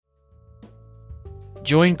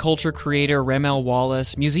Join culture creator Ramel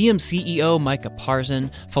Wallace, museum CEO Micah Parson,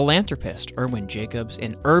 philanthropist Erwin Jacobs,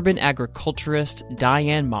 and urban agriculturist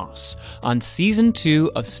Diane Moss on Season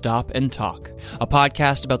 2 of Stop and Talk, a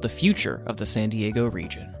podcast about the future of the San Diego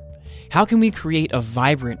region. How can we create a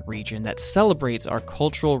vibrant region that celebrates our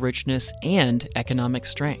cultural richness and economic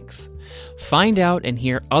strength? Find out and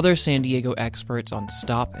hear other San Diego experts on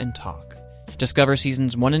Stop and Talk. Discover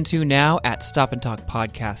Seasons 1 and 2 now at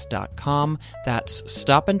stopandtalkpodcast.com. That's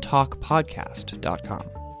stopandtalkpodcast.com.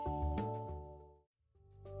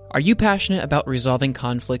 Are you passionate about resolving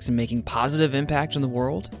conflicts and making positive impact in the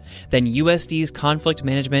world? Then USD's Conflict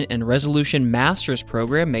Management and Resolution Master's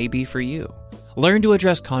Program may be for you. Learn to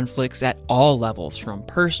address conflicts at all levels, from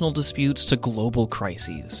personal disputes to global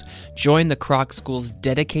crises. Join the Kroc School's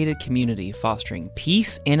dedicated community fostering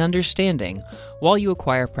peace and understanding while you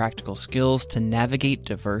acquire practical skills to navigate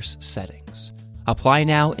diverse settings. Apply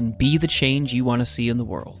now and be the change you want to see in the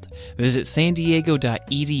world. Visit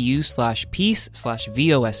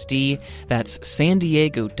sandiego.edu/peace/VOSD. That's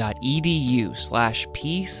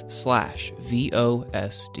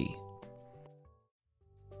sandiego.edu/peace/VOSD.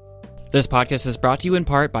 This podcast is brought to you in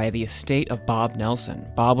part by the estate of Bob Nelson.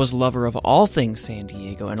 Bob was a lover of all things San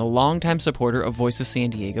Diego and a longtime supporter of Voice of San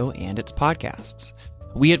Diego and its podcasts.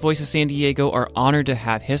 We at Voice of San Diego are honored to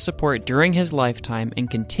have his support during his lifetime and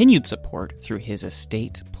continued support through his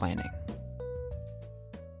estate planning.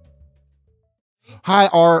 Hi,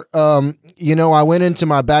 Art. I went into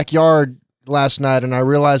my backyard last night and I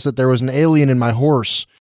realized that there was an alien in my horse.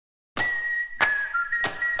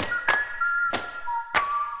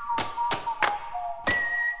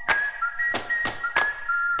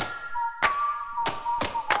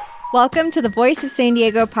 Welcome to the Voice of San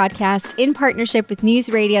Diego podcast in partnership with News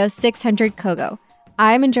Radio 600 Kogo.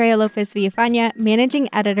 I'm Andrea Lopez Villafana, managing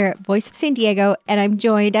editor at Voice of San Diego, and I'm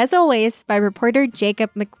joined, as always, by reporter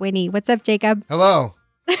Jacob McWhinney. What's up, Jacob? Hello.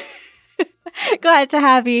 Glad to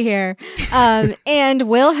have you here. And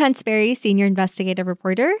Will Huntsberry, senior investigative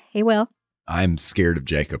reporter. Hey, Will. I'm scared of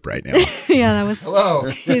Jacob right now. Yeah, that was... Hello.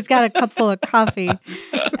 He's got a cup full of coffee.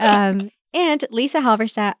 And Lisa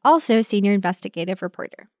Halverstadt, also senior investigative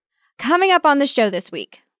reporter. Coming up on the show this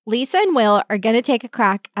week, Lisa and Will are going to take a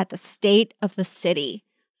crack at the state of the city.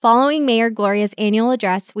 Following Mayor Gloria's annual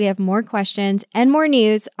address, we have more questions and more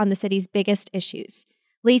news on the city's biggest issues.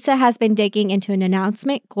 Lisa has been digging into an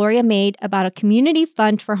announcement Gloria made about a community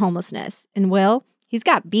fund for homelessness. And Will, he's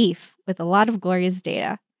got beef with a lot of Gloria's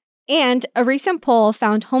data. And a recent poll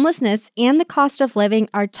found homelessness and the cost of living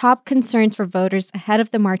are top concerns for voters ahead of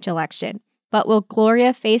the March election. But will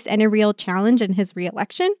Gloria face any real challenge in his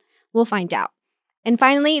re-election? We'll find out. And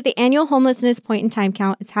finally, the annual homelessness point in time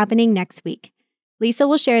count is happening next week. Lisa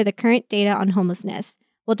will share the current data on homelessness.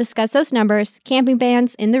 We'll discuss those numbers, camping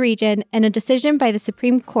bans in the region, and a decision by the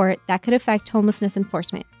Supreme Court that could affect homelessness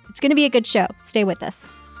enforcement. It's going to be a good show. Stay with us.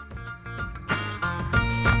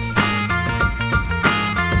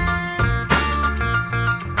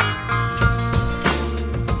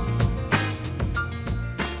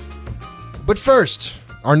 But first,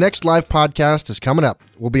 our next live podcast is coming up.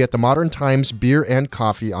 We'll be at the Modern Times Beer and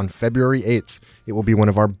Coffee on February 8th. It will be one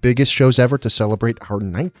of our biggest shows ever to celebrate our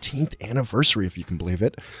 19th anniversary, if you can believe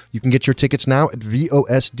it. You can get your tickets now at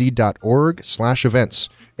vosd.org/events.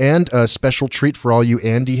 And a special treat for all you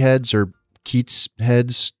Andy heads or Keats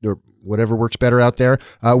heads or whatever works better out there.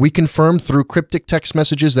 We confirmed through cryptic text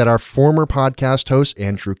messages that our former podcast host,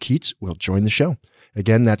 Andrew Keats, will join the show.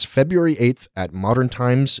 Again, that's February 8th at Modern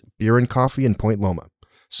Times Beer and Coffee in Point Loma.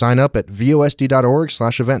 Sign up at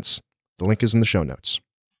vosd.org/events. The link is in the show notes.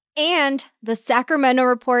 And the Sacramento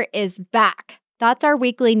Report is back. That's our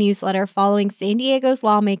weekly newsletter following San Diego's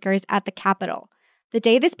lawmakers at the Capitol. The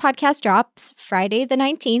day this podcast drops, Friday the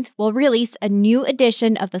 19th, we'll release a new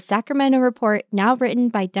edition of the Sacramento Report, now written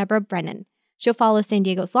by Deborah Brennan. She'll follow San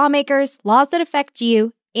Diego's lawmakers, laws that affect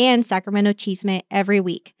you, and Sacramento Chisme every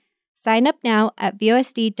week. Sign up now at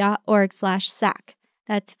vosd.org/SAC.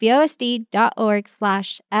 That's vosd.org/SAC.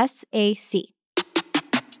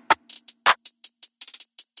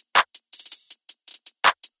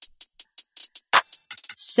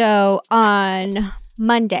 So on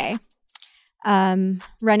Monday,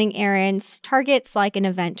 running errands, Target's like an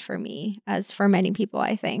event for me, as for many people,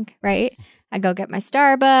 I think, right? I go get my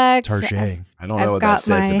Starbucks. Target. I don't know what that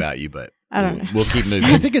says about you, but I don't know. We'll keep moving.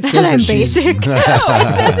 I think it says I'm that she's basic. No,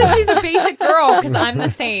 it says that she's a basic girl because I'm the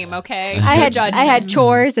same, okay? I had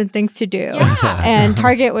chores and things to do. Yeah. And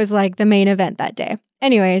Target was like the main event that day.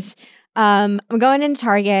 Anyways, I'm going into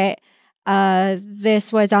Target.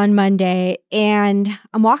 This was on Monday, and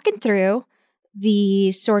I'm walking through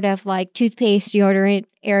the sort of like toothpaste, deodorant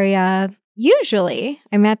area, usually,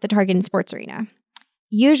 I'm at the Target and Sports Arena.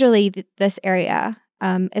 Usually this area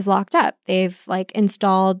is locked up. They've like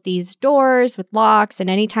installed these doors with locks, and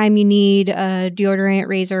anytime you need a deodorant,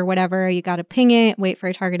 razor, whatever, you got to ping it, wait for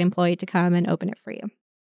a Target employee to come and open it for you.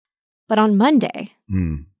 But on Monday,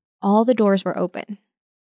 all the doors were open.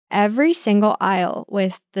 Every single aisle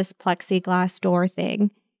with this plexiglass door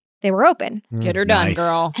thing, they were open. Get her done,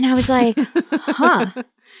 girl. And I was like,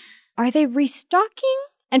 are they restocking?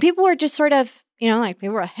 And people were just sort of, like,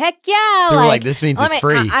 people were, heck yeah. They were like, this means it's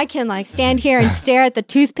free. I can, like, stand here and stare at the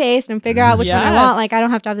toothpaste and figure out which one I want. Like, I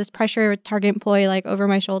don't have to have this pressure with Target employee, like, over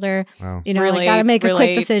my shoulder. Wow. Like, got to make a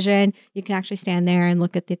quick decision. You can actually stand there and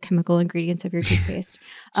look at the chemical ingredients of your toothpaste.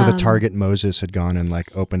 So the Target Moses had gone and,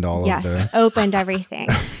 like, opened all of the... Yes, opened everything.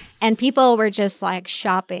 And people were just, like,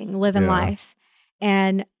 shopping, living life.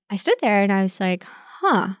 And I stood there and I was like,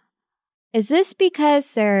 is this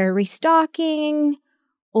because they're restocking?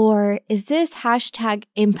 Or is this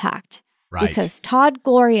 #impact? Right. Because Todd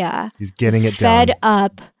Gloria is getting it fed done.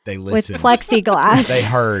 up with plexiglass. They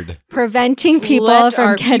heard. Preventing people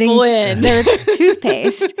from getting in their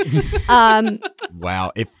toothpaste.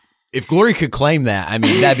 Wow. If Gloria could claim that, I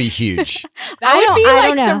mean, that'd be huge. That would be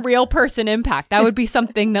like some real person impact. That would be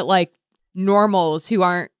something that like normals who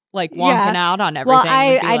aren't like wonking out on everything. Well,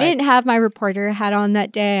 I didn't have my reporter hat on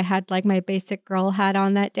that day. I had like my basic girl hat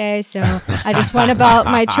on that day. So I just went about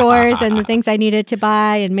my chores and the things I needed to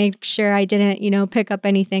buy and make sure I didn't, pick up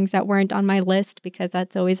any things that weren't on my list, because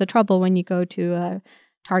that's always a trouble when you go to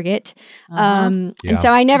Target. And so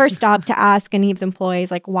I never stopped to ask any of the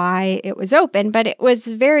employees like why it was open, but it was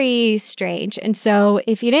very strange. And so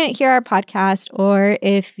if you didn't hear our podcast, or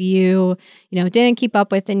if you didn't keep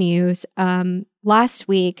up with the news, last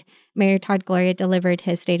week, Mayor Todd Gloria delivered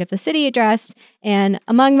his State of the City address. And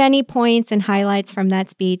among many points and highlights from that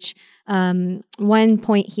speech, one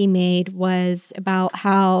point he made was about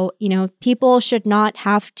how, people should not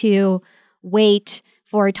have to wait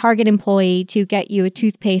for a Target employee to get you a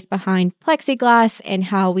toothpaste behind plexiglass, and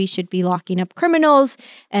how we should be locking up criminals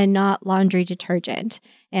and not laundry detergent.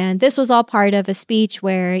 And this was all part of a speech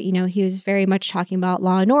where, he was very much talking about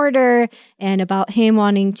law and order and about him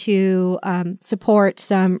wanting to support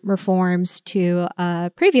some reforms to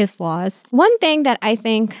previous laws. One thing that I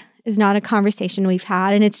think is not a conversation we've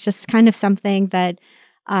had, and it's just kind of something that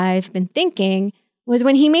I've been thinking, was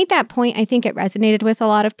when he made that point, I think it resonated with a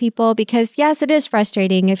lot of people, because yes, it is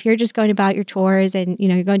frustrating if you're just going about your chores and,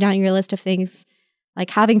 you're going down your list of things,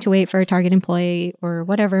 like having to wait for a Target employee or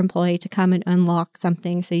whatever employee to come and unlock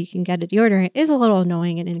something so you can get a deodorant is a little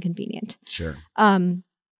annoying and inconvenient. Sure.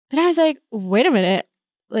 But I was like, wait a minute,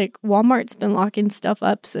 like Walmart's been locking stuff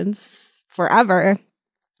up since forever.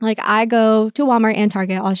 Like, I go to Walmart and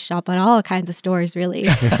Target. I'll shop at all kinds of stores, really.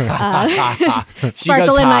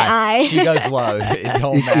 Sparkle in my eye. She goes low. It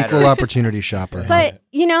don't matter. Equal opportunity shopper. But,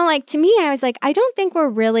 to me, I was like, I don't think we're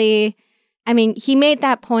really... I mean, he made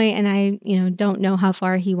that point, and I, don't know how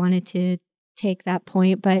far he wanted to take that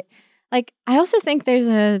point. But, like, I also think there's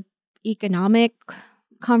a economic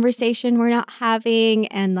conversation we're not having,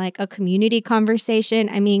 and, like, a community conversation.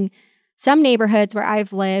 I mean, some neighborhoods where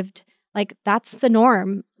I've lived... like, that's the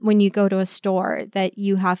norm when you go to a store, that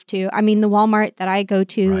you have to. I mean, the Walmart that I go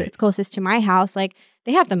to, it's closest to my house, like,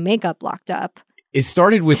 they have the makeup locked up.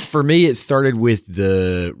 For me, it started with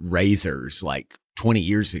the razors, like 20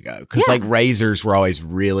 years ago. Because, like, razors were always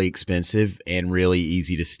really expensive and really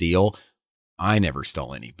easy to steal. I never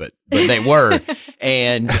stole any, but they were.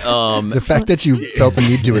 And the fact that you felt the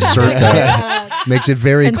need to assert that makes it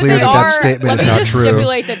very clear that statement is not true.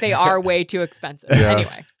 Stipulate that they are way too expensive.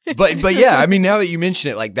 Anyway. But yeah, I mean, now that you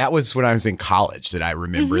mention it, like, that was when I was in college that I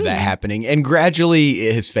remember that happening. And gradually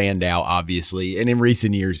it has fanned out, obviously. And in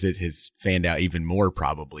recent years, it has fanned out even more,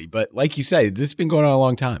 probably. But like you say, this has been going on a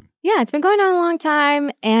long time. Yeah, it's been going on a long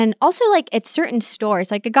time. And also, like, at certain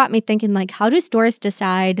stores, like, it got me thinking, like, how do stores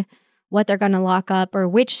decide what they're going to lock up, or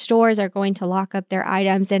which stores are going to lock up their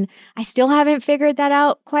items? And I still haven't figured that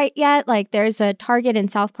out quite yet. Like, there's a Target in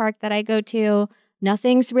South Park that I go to.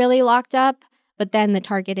 Nothing's really locked up. But then the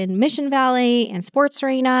Target in Mission Valley and Sports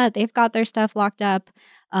Arena, they've got their stuff locked up.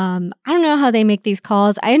 I don't know how they make these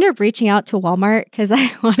calls. I ended up reaching out to Walmart because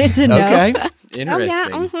I wanted to know. Okay,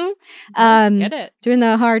 interesting. Get it. Doing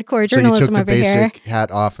the hardcore journalism over here. So you took the basic hat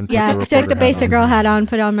off and put the reporter took the basic girl hat on,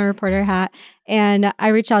 put on my reporter hat. And I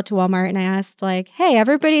reached out to Walmart and I asked, like, hey,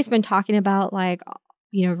 everybody's been talking about, like,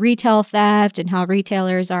 retail theft and how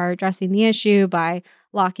retailers are addressing the issue by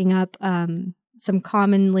locking up some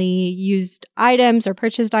commonly used items or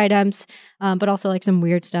purchased items, but also like some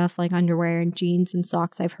weird stuff like underwear and jeans and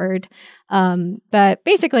socks I've heard. But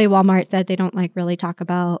basically Walmart said they don't like really talk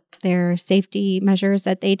about their safety measures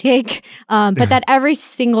that they take, but that every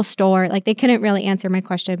single store, like they couldn't really answer my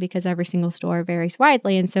question because every single store varies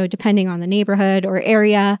widely. And so depending on the neighborhood or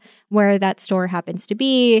area where that store happens to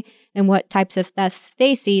be and what types of thefts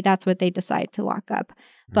they see, that's what they decide to lock up.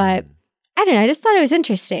 But I don't know. I just thought it was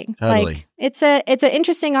interesting. Totally. Like it's an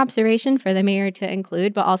interesting observation for the mayor to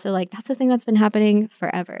include, but also like that's a thing that's been happening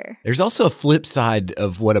forever. There's also a flip side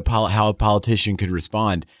of what how a politician could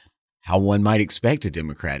respond, how one might expect a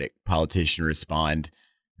Democratic politician to respond,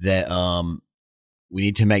 that we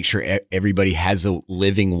need to make sure everybody has a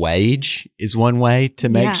living wage is one way to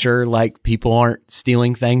make sure like people aren't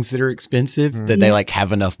stealing things that are expensive, that they like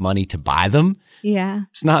have enough money to buy them. Yeah.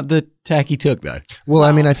 It's not the tack he took though. Well,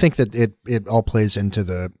 I mean, I think that it all plays into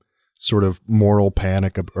the sort of moral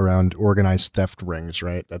panic around organized theft rings,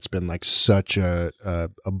 right? That's been like such a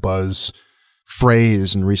buzz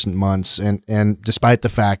phrase in recent months. And despite the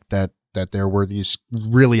fact that there were these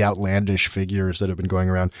really outlandish figures that have been going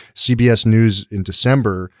around, CBS News in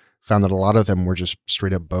December found that a lot of them were just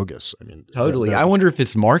straight up bogus. I mean, totally. I wonder if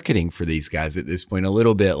it's marketing for these guys at this point a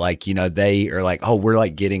little bit. Like, you know, they are like, oh, we're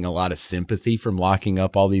like getting a lot of sympathy from locking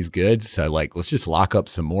up all these goods. So like, let's just lock up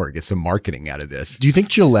some more, get some marketing out of this. Do you think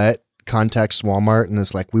Gillette contacts Walmart and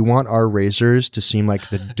is like, we want our razors to seem like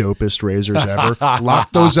the dopest razors ever.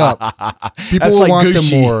 Lock those up. People will like want Gucci.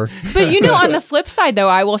 Them more. But you know, on the flip side though,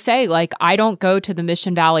 I will say like, I don't go to the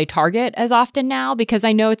Mission Valley Target as often now because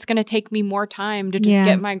I know it's going to take me more time to just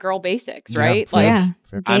get my girl basics, right?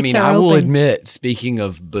 I mean, I will admit, speaking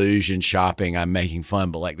of bouge and shopping, I'm making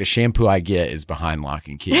fun, but like the shampoo I get is behind lock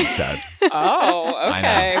and key. So oh,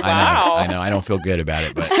 okay. I know. I don't feel good about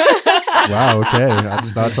it, but wow, okay.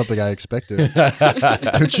 That's not something I expected.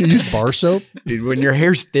 Don't you use bar soap? Dude, when your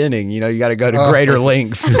hair's thinning, you know, you got to go to greater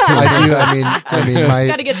lengths. I do. I mean,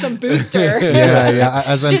 got to get some booster.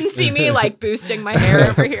 Yeah. Didn't see me like boosting my hair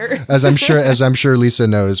over here. As I'm sure Lisa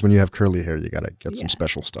knows, when you have curly hair, you got to get some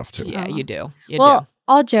special stuff too. Yeah, you do.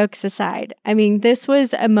 All jokes aside, I mean, this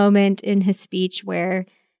was a moment in his speech where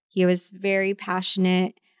he was very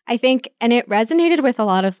passionate, I think, and it resonated with a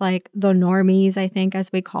lot of like the normies, I think,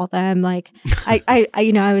 as we call them. Like,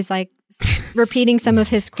 I was like repeating some of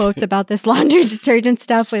his quotes about this laundry detergent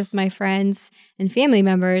stuff with my friends and family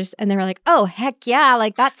members, and they were like, "Oh heck yeah,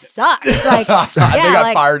 like that sucks!" Like, they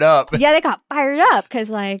got fired up. Yeah, they got fired up because,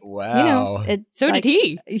 like, wow. So like, did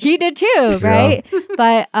he. He did too, right?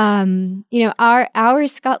 But our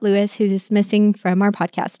Scott Lewis, who's missing from our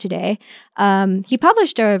podcast today, he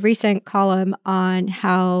published a recent column on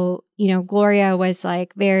how Gloria was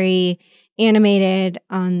like very animated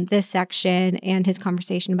on this section and his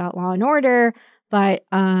conversation about law and order, but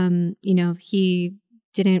he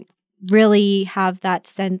didn't really have that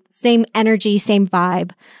same energy, same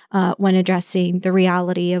vibe when addressing the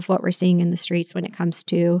reality of what we're seeing in the streets when it comes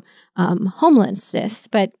to homelessness.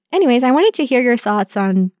 But anyways, I wanted to hear your thoughts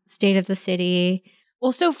on state of the city.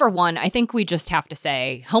 Well, so for one, I think we just have to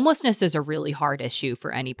say homelessness is a really hard issue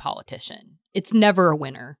for any politician. It's never a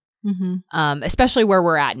winner. Mm-hmm. Especially where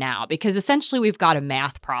we're at now, because essentially we've got a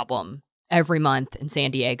math problem every month in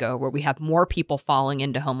San Diego where we have more people falling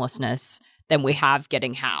into homelessness than we have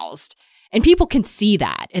getting housed. And people can see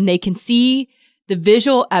that, and they can see the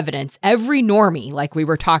visual evidence. Every normie, like we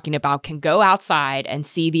were talking about, can go outside and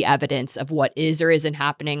see the evidence of what is or isn't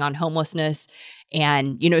happening on homelessness.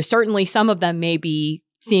 And, certainly some of them may be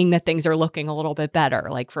seeing that things are looking a little bit better.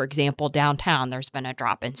 Like, for example, downtown, there's been a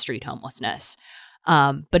drop in street homelessness.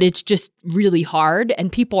 But it's just really hard.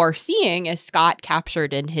 And people are seeing, as Scott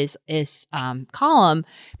captured in his column,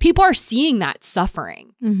 people are seeing that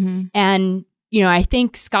suffering. Mm-hmm. And, I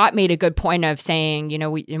think Scott made a good point of saying,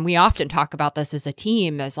 we often talk about this as a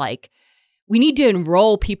team as like, we need to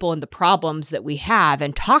enroll people in the problems that we have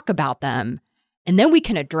and talk about them, and then we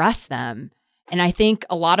can address them. And I think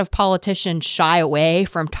a lot of politicians shy away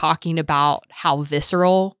from talking about how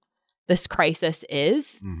visceral this crisis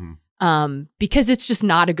is. Mm-hmm. Because it's just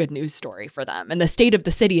not a good news story for them. And the state of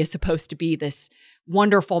the city is supposed to be this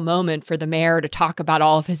wonderful moment for the mayor to talk about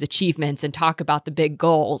all of his achievements and talk about the big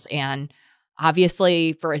goals. And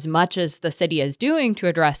obviously, for as much as the city is doing to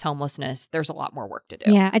address homelessness, there's a lot more work to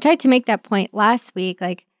do. Yeah, I tried to make that point last week.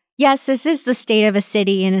 Like, yes, this is the state of a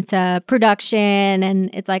city, and it's a production, and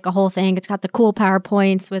it's like a whole thing. It's got the cool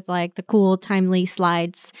PowerPoints with like the cool timely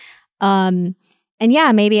slides. And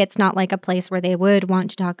yeah, maybe it's not like a place where they would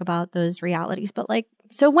want to talk about those realities, but like,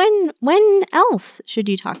 so when else should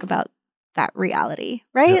you talk about that reality,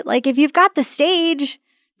 right? Yeah. Like if you've got the stage,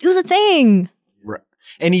 do the thing.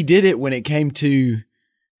 And he did it when it came to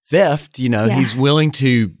theft. He's willing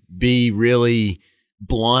to be really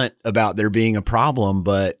blunt about there being a problem,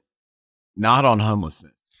 but not on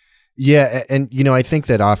homelessness. Yeah. And, I think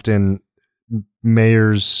that often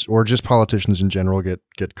mayors or just politicians in general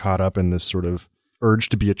get caught up in this sort of urge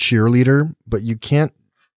to be a cheerleader, but you can't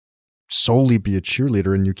solely be a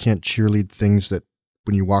cheerleader, and you can't cheerlead things that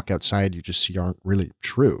when you walk outside you just see aren't really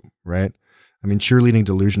true, right? I mean, cheerleading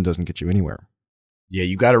delusion doesn't get you anywhere. Yeah,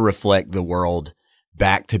 you got to reflect the world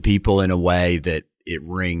back to people in a way that it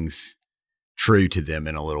rings true to them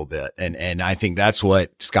in a little bit. And I think that's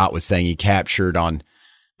what Scott was saying. He captured on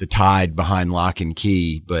the tide behind lock and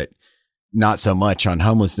key, but not so much on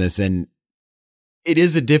homelessness. And it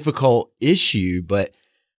is a difficult issue, but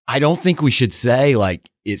I don't think we should say like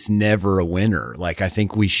it's never a winner. Like I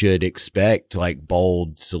think we should expect like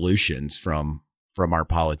bold solutions from our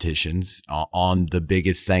politicians on the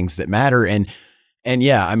biggest things that matter. And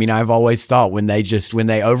yeah, I mean, I've always thought when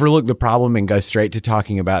they overlook the problem and go straight to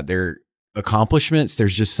talking about their accomplishments,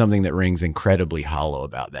 there's just something that rings incredibly hollow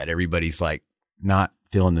about that. Everybody's like not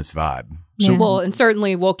feeling this vibe. Yeah. Well, and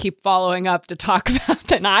certainly we'll keep following up to talk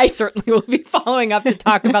about, and I certainly will be following up to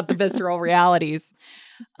talk about the visceral realities.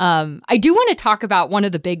 I do want to talk about one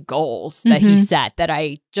of the big goals that he set that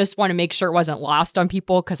I just want to make sure wasn't lost on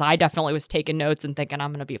people, because I definitely was taking notes and thinking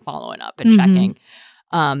I'm going to be following up and checking.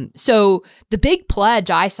 So the big pledge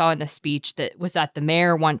I saw in the speech was that the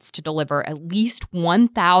mayor wants to deliver at least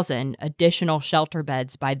 1,000 additional shelter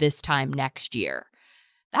beds by this time next year.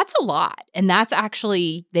 That's a lot. And that's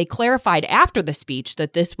actually, they clarified after the speech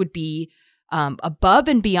that this would be above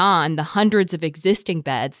and beyond the hundreds of existing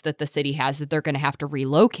beds that the city has that they're going to have to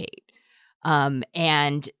relocate.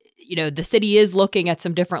 And, the city is looking at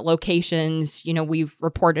some different locations. We've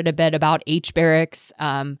reported a bit about H Barracks,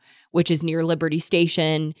 which is near Liberty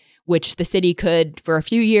Station, which the city could, for a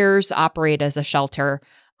few years, operate as a shelter.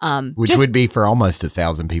 Which would be for almost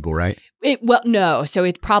 1,000 people, right? No. So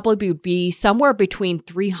it probably would be somewhere between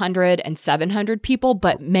 300 and 700 people,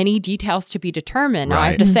 but many details to be determined. Right. Now, I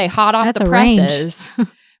have to say, hot off the presses,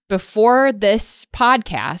 before this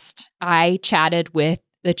podcast, I chatted with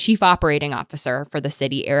the chief operating officer for the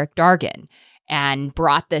city, Eric Dargan, and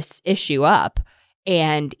brought this issue up.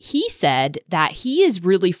 And he said that he is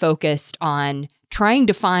really focused on trying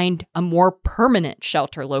to find a more permanent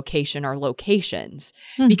shelter location or locations.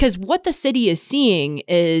 Because what the city is seeing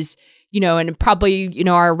is, and probably,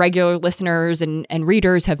 our regular listeners and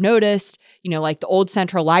readers have noticed, like the old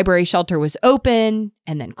Central Library shelter was open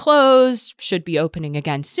and then closed, should be opening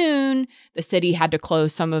again soon. The city had to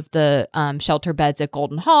close some of the shelter beds at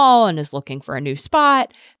Golden Hall and is looking for a new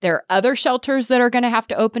spot. There are other shelters that are going to have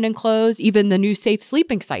to open and close. Even the new safe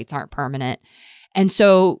sleeping sites aren't permanent. And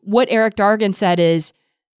so what Eric Dargan said is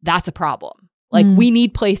that's a problem. Like we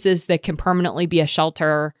need places that can permanently be a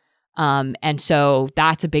shelter. And so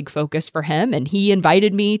that's a big focus for him. And he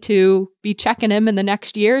invited me to be checking him in the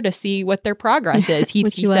next year to see what their progress is. He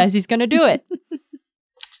says he's going to do it.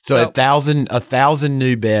 So 1,000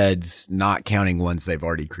 new beds, not counting ones they've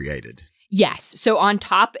already created. Yes. So on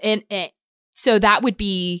top, and so that would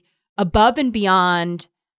be above and beyond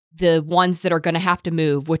the ones that are going to have to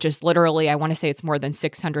move, which is literally, I want to say it's more than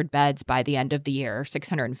 600 beds by the end of the year,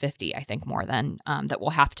 650, I think more than, that will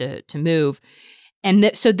have to move.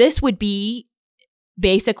 And so this would be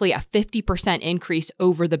basically a 50% increase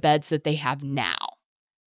over the beds that they have now.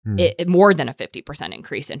 More than a 50%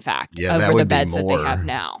 increase, in fact, over the beds that they have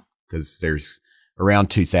now. Because there's around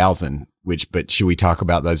 2,000, but should we talk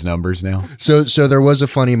about those numbers now? So there was a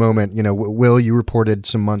funny moment, Will, you reported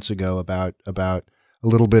some months ago about a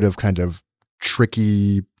little bit of kind of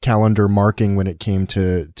tricky calendar marking when it came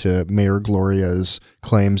to Mayor Gloria's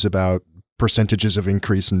claims about percentages of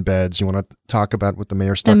increase in beds. You want to talk about what the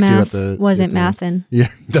mayor stuck to at the wasn't mathing. Yeah.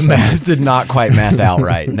 The math did not quite math out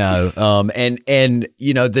right. No. And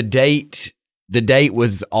the date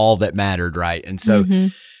was all that mattered, right? And so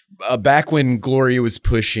back when Gloria was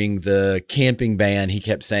pushing the camping ban, he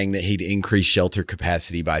kept saying that he'd increase shelter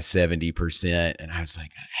capacity by 70%. And I was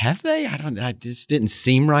like, have they? I just didn't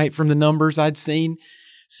seem right from the numbers I'd seen.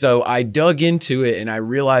 So I dug into it and I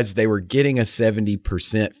realized they were getting a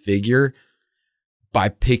 70% figure by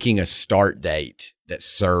picking a start date that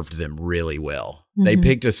served them really well. They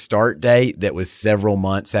picked a start date that was several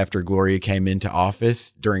months after Gloria came into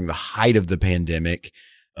office during the height of the pandemic,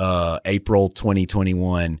 April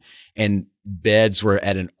 2021, and beds were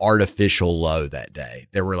at an artificial low that day.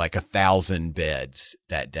 There were like 1,000 beds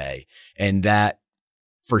that day. And that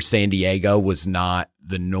for San Diego was not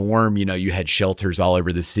the norm. You had shelters all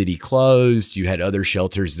over the city closed. You had other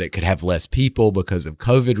shelters that could have less people because of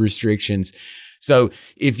COVID restrictions. So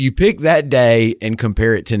if you pick that day and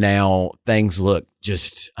compare it to now, things look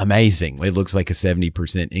just amazing. It looks like a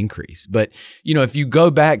 70% increase. But, if you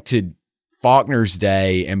go back to Faulkner's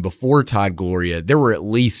day and before Todd Gloria, there were at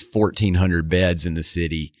least 1,400 beds in the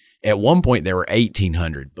city. At one point, there were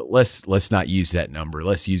 1,800, but let's not use that number.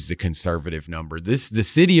 Let's use the conservative number. The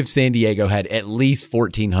city of San Diego had at least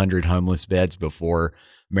 1,400 homeless beds before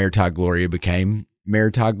Mayor Todd Gloria became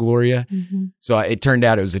Mayor Todd Gloria. Mm-hmm. So it turned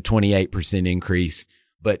out it was a 28% increase.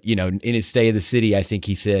 But, in his stay of the city, I think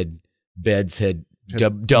he said beds had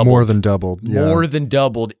doubled. More than doubled. More than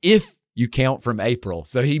doubled if you count from April.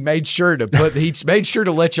 So he made sure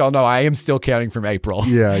to let y'all know I am still counting from April.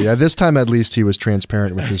 Yeah. This time at least he was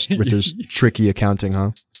transparent with his tricky accounting,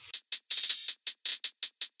 huh?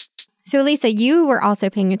 So, Lisa, you were also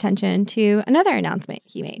paying attention to another announcement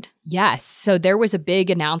he made. Yes. So there was a big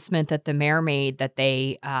announcement that the mayor made that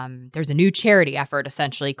there's a new charity effort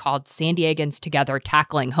essentially called San Diegans Together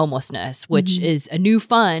Tackling Homelessness, which is a new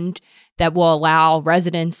fund that will allow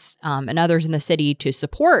residents and others in the city to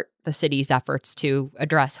support the city's efforts to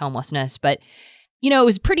address homelessness. But, it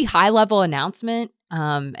was a pretty high-level announcement,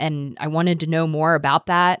 and I wanted to know more about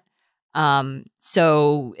that. And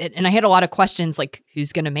I had a lot of questions like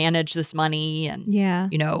who's going to manage this money and,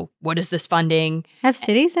 what is this funding? Have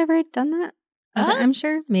cities ever done that? I'm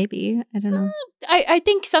sure maybe. I don't know. I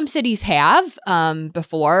think some cities have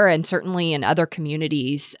before, and certainly in other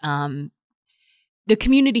communities, the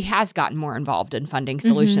community has gotten more involved in funding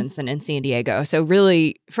solutions than in San Diego. So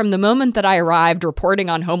really, from the moment that I arrived reporting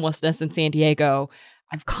on homelessness in San Diego,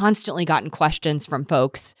 I've constantly gotten questions from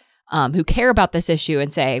folks who care about this issue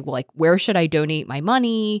and say, well, like, where should I donate my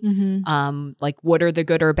money? Like, what are the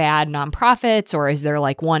good or bad nonprofits? Or is there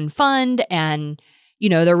like one fund? And,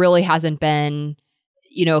 there really hasn't been,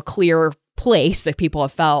 a clear place that people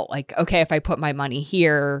have felt like, okay, if I put my money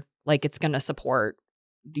here, like it's going to support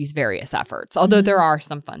these various efforts, although there are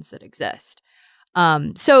some funds that exist.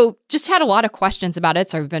 So just had a lot of questions about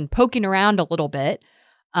it. So I've been poking around a little bit.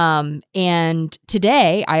 And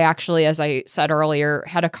today I actually, as I said earlier,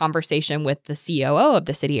 had a conversation with the COO of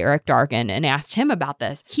the city, Eric Dargan, and asked him about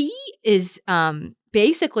this. He is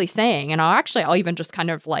basically saying, and I'll even just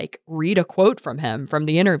kind of like read a quote from him from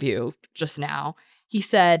the interview just now. He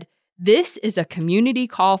said, "This is a community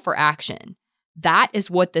call for action. That is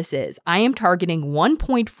what this is. I am targeting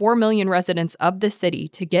 1.4 million residents of the city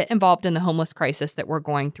to get involved in the homeless crisis that we're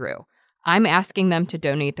going through. I'm asking them to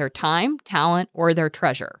donate their time, talent, or their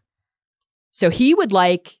treasure." So he would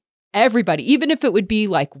like everybody, even if it would be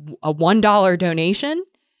like a $1 donation,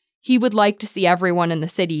 he would like to see everyone in the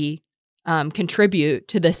city contribute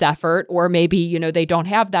to this effort. Or maybe, they don't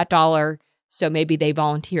have that dollar, so maybe they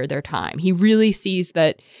volunteer their time. He really sees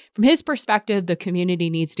that from his perspective, the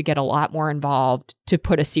community needs to get a lot more involved to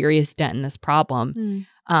put a serious dent in this problem.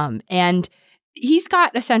 And he's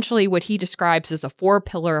got essentially what he describes as a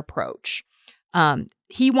 4-pillar approach.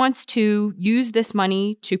 He wants to use this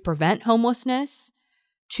money to prevent homelessness,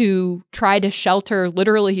 to try to shelter,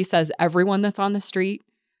 literally, he says, everyone that's on the street,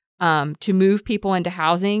 to move people into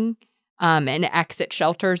housing and exit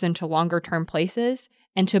shelters into longer-term places,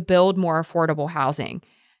 and to build more affordable housing.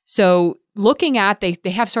 So looking at, they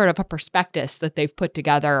have sort of a prospectus that they've put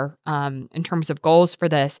together in terms of goals for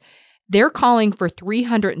this. They're calling for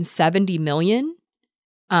 $370 million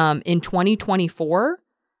in 2024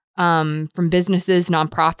 from businesses,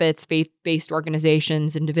 nonprofits, faith-based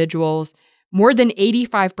organizations, individuals. More than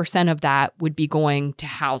 85% of that would be going to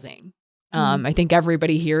housing. I think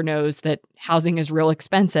everybody here knows that housing is real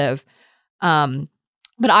expensive.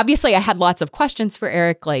 But obviously, I had lots of questions for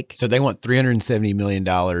Eric. So they want $370 million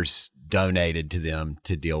donated to them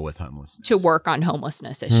to deal with homelessness, to work on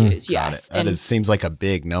homelessness issues. Yes, got it. That seems like a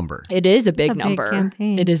big number. It is a big number.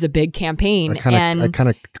 It is a big campaign. I kind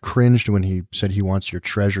of cringed when he said he wants your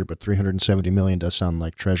treasure, but $370 million does sound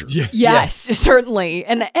like treasure. Yes, certainly.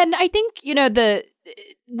 And I think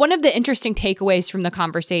one of the interesting takeaways from the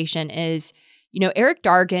conversation is, Eric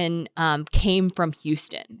Dargan came from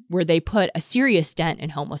Houston, where they put a serious dent in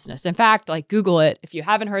homelessness. In fact, Google it. If you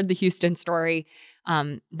haven't heard the Houston story,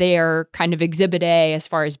 they are kind of exhibit A as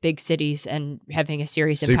far as big cities and having a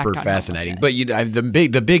serious impact on super fascinating. But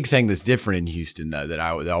the big thing that's different in Houston, though, that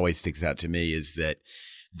always sticks out to me is that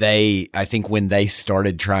I think when they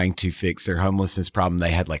started trying to fix their homelessness problem,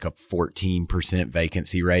 they had like a 14%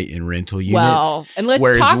 vacancy rate in rental units. Well, and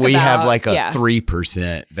whereas we have like a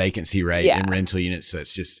 3% vacancy rate in rental units. So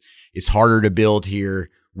it's harder to build here.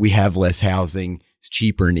 We have less housing. It's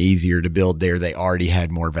cheaper and easier to build there. They already had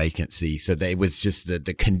more vacancy. So it was just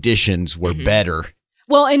the conditions were better.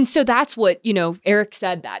 Well, and so that's what, Eric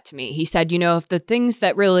said that to me. He said, if the things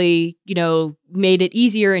that really, made it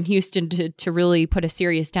easier in Houston to really put a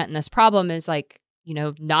serious dent in this problem is like,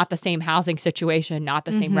 not the same housing situation, not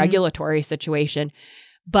the same regulatory situation.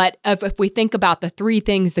 But if we think about the three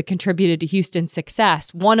things that contributed to Houston's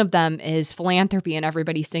success, one of them is philanthropy and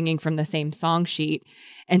everybody singing from the same song sheet.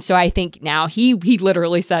 And so I think now he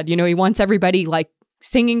literally said, he wants everybody like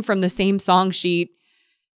singing from the same song sheet,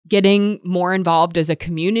 getting more involved as a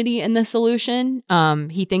community in the solution.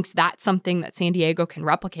 He thinks that's something that San Diego can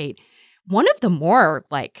replicate. One of the more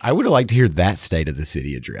like... I would have liked to hear that State of the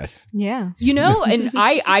City address. Yeah. And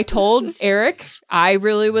I told Eric I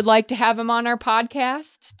really would like to have him on our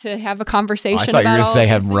podcast to have a conversation about I thought you were going to say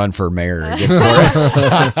have him run for mayor against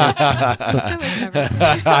I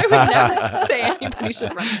would never say anybody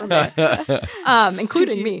should run for mayor,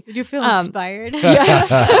 including me. Did you feel inspired? Yes.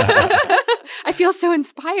 I feel so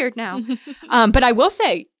inspired now. But I will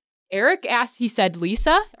say, Eric asked, he said,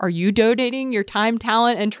 Lisa, are you donating your time,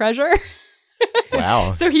 talent, and treasure?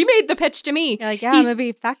 Wow. So he made the pitch to me. You're like, I'm going to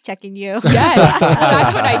be fact checking you. Yes,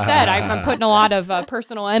 that's what I said. I'm putting a lot of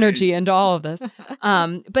personal energy into all of this.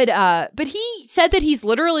 But he said that he's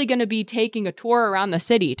literally going to be taking a tour around the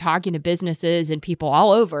city, talking to businesses and people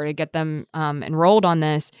all over to get them enrolled on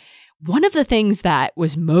this. One of the things that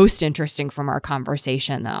was most interesting from our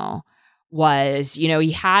conversation, though, was,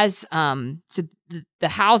 he has, so the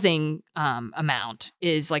housing amount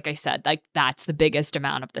is, like I said, like that's the biggest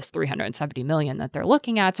amount of this $370 million that they're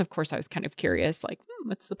looking at. So of course I was kind of curious, like,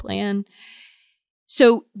 what's the plan?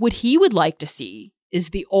 So what he would like to see is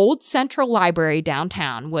the old Central Library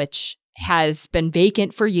downtown, which has been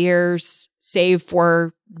vacant for years, save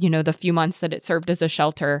for, the few months that it served as a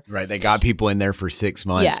shelter. Right. They got people in there for 6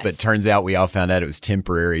 months, Yes. but turns out we all found out it was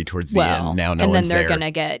temporary towards the end. Now no and one's then they're there.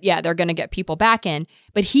 they're going to get people back in.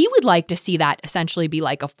 But he would like to see that essentially be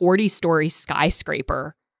like a 40-story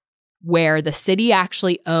skyscraper where the city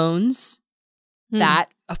actually owns that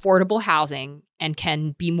affordable housing and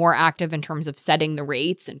can be more active in terms of setting the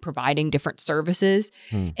rates and providing different services.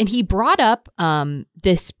 And he brought up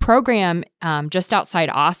this program just outside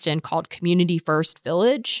Austin called Community First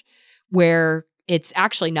Village, where it's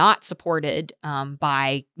actually not supported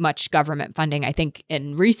by much government funding. I think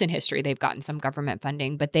in recent history, they've gotten some government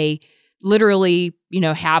funding, but they literally,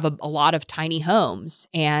 have a lot of tiny homes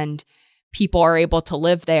and people are able to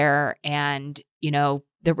live there. And,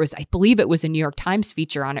 there was, I believe it was a New York Times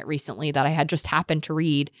feature on it recently that I had just happened to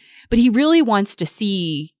read. But he really wants to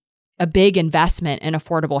see a big investment in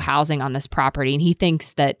affordable housing on this property. And he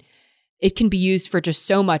thinks that it can be used for just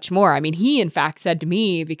so much more. I mean, he in fact said to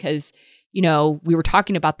me, because, we were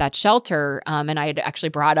talking about that shelter and I had actually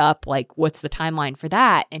brought up like, what's the timeline for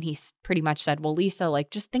that? And he pretty much said, well, Lisa,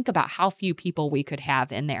 like just think about how few people we could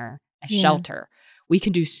have in there as shelter. We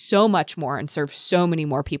can do so much more and serve so many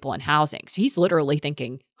more people in housing. So he's literally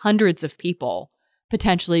thinking hundreds of people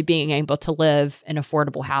potentially being able to live in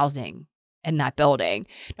affordable housing in that building.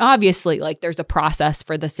 Now, obviously, like there's a process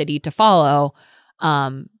for the city to follow,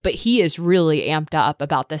 but he is really amped up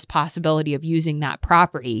about this possibility of using that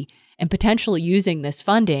property and potentially using this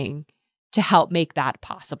funding to help make that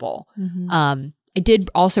possible. I did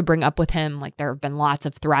also bring up with him, like there have been lots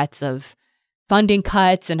of threats of funding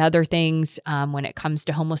cuts and other things when it comes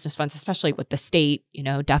to homelessness funds, especially with the state,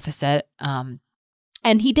 deficit.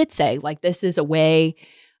 And he did say, like, this is a way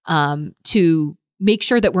to make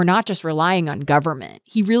sure that we're not just relying on government.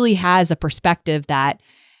 He really has a perspective that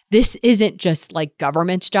this isn't just like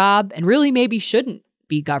government's job and really maybe shouldn't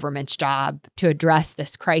be government's job to address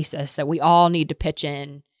this crisis, that we all need to pitch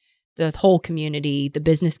in, the whole community, the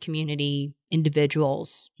business community,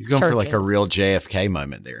 individuals. He's going churches. for like a real JFK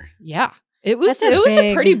moment there. Yeah. It was That's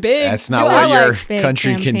a pretty big. That's not what your big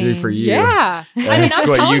country can do campaign. for you. Yeah. That's I'm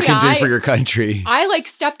what telling you can you, do for your country. I like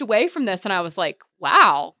stepped away from this and I was like,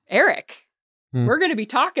 wow, Eric, Hmm. we're going to be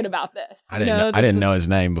talking about this. I didn't know his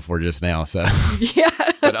name before just now. So, Yeah.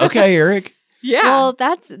 but okay, Eric. Yeah. Well,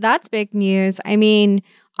 that's big news. I mean,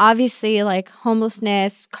 obviously, like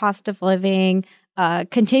homelessness, cost of living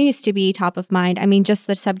continues to be top of mind. I mean, just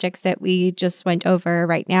the subjects that we just went over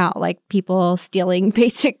right now, like people stealing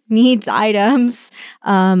basic needs items,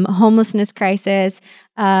 homelessness crisis.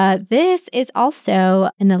 This is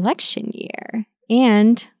also an election year,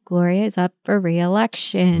 and Gloria is up for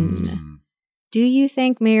re-election. Do you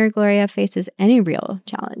think Mayor Gloria faces any real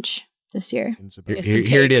challenge this year?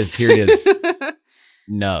 Here it is. Here it is.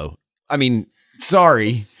 No. I mean,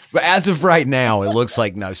 sorry. But as of right now, it looks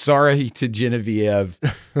like no. Sorry to Genevieve.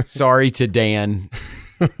 Sorry to Dan.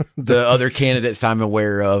 the other candidates I'm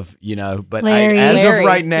aware of, but Larry. as Larry, of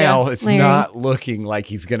right now, yeah. it's Larry. not looking like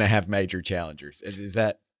he's going to have major challengers. Is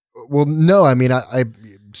that? Well, no, I mean, I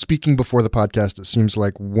speaking before the podcast, it seems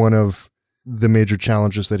like one of the major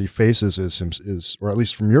challenges that he faces is, or at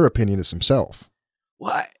least from your opinion, is himself.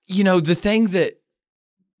 Well, the thing that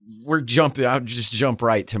I'll just jump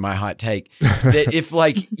right to my hot take that if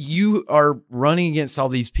you are running against all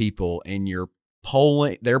these people and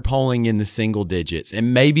they're polling in the single digits,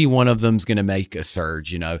 and maybe one of them's going to make a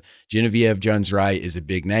surge. Genevieve Jones-Wright is a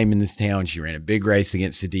big name in this town. She ran a big race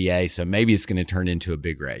against the DA, so maybe it's going to turn into a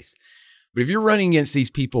big race. But if you're running against these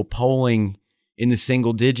people polling in the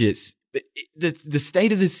single digits, the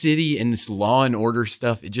state of the city and this law and order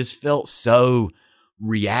stuff, it just felt so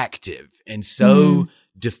reactive and so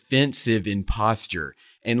defensive in posture.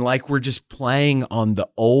 And like we're just playing on the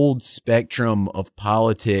old spectrum of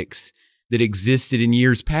politics that existed in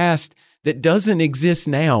years past that doesn't exist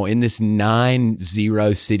now in this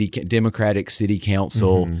 9-0 Democratic city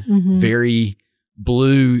council, very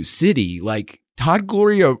blue city. Like Todd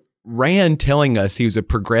Gloria ran telling us he was a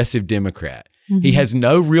progressive Democrat. He has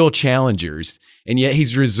no real challengers, and yet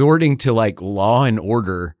he's resorting to law and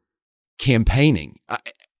order campaigning.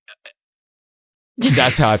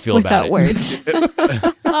 That's how I feel about it. Words.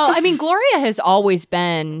 Well, I mean, Gloria has always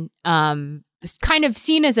been kind of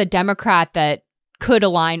seen as a Democrat that could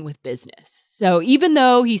align with business. So even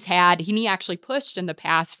though he actually pushed in the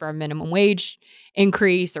past for a minimum wage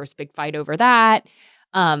increase, there was a big fight over that.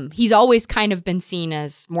 He's always kind of been seen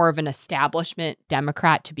as more of an establishment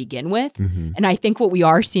Democrat to begin with. And I think what we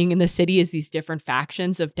are seeing in the city is these different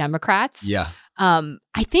factions of Democrats. Yeah.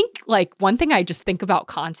 I think one thing I just think about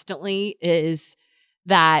constantly is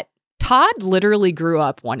that Todd literally grew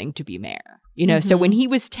up wanting to be mayor. So when he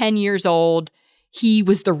was 10 years old, he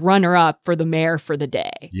was the runner-up for the mayor for the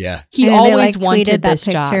day. Yeah. He always wanted that this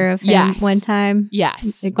job. picture of him one time.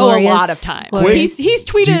 Yes. The A lot of times. glorious- He's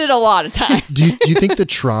tweeted it a lot of times. Do you think the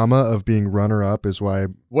trauma of being runner-up is why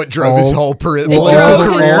What drove his whole career? It drove his all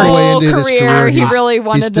the way whole into his career. career, He really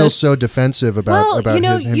wanted he's still this. so defensive about you'd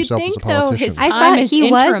himself as a think, though, politician? his I time thought as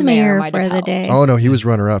he was interim mayor mayor might for have the helped. day. Oh no, he was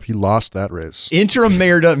runner-up. He lost that race. Interim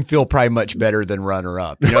mayor doesn't feel probably much better than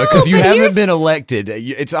runner-up, because you but haven't here's- been elected.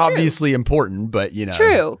 It's obviously important, but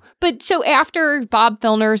True. But so after Bob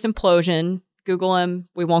Filner's implosion, Google him.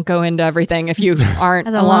 We won't go into everything if you aren't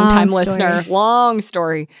That's a a long-time long listener. story. Long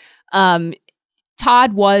story.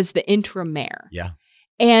 Todd was the interim mayor. Yeah.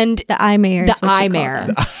 And The I mayor. the I mayor.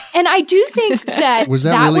 And I do think that Was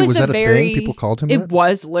that really? Was a that a very, thing? People called him It that?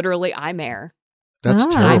 was literally I mayor. That's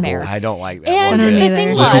Oh. terrible. Mayor. I don't like that And one the bit.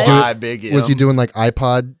 thing Was he was- doing- Big Was he M. doing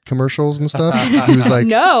iPod commercials and stuff? He was like,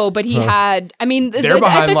 No, but he had, I mean, They're at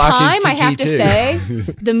behind the lock and time, I have key, to too. say,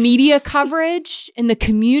 the media coverage and the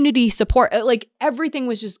community support, everything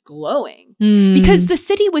was just glowing because the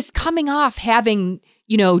city was coming off having,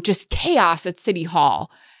 just chaos at City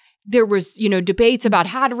Hall. There was, debates about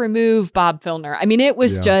how to remove Bob Filner. I mean, it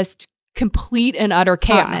was Yeah. just complete and utter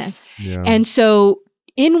chaos. Hotness. yeah. And so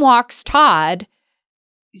in walks Todd,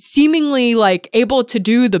 seemingly able to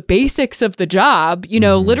do the basics of the job,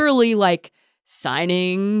 literally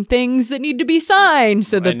signing things that need to be signed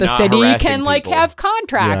so that And the not city harassing can people. have Yeah,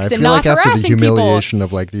 contracts I feel and not like after the harassing people. humiliation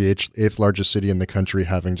of the eighth largest city in the country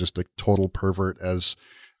having just a total pervert as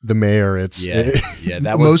the mayor,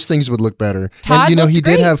 that was most things would look better. Todd And looked he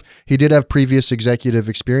great. did have previous executive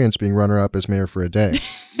experience being runner-up as mayor for a day.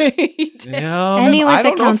 Yeah, And he was I a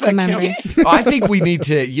don't know if council that member. counts. I think we need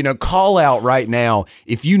to, call out right now.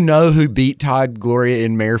 If you know who beat Todd Gloria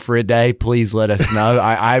in mayor for a day, please let us know.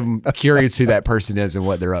 I'm curious who that person is and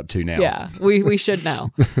what they're up to now. Yeah, we should know.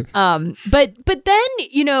 But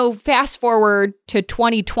then, fast forward to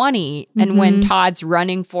 2020 and when Todd's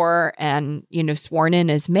running for and, sworn in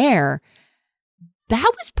as mayor,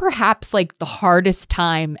 that was perhaps the hardest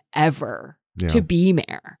time ever Yeah. to be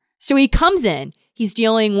mayor. So he comes in, he's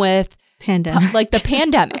dealing with Pandemic. the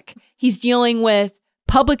pandemic. He's dealing with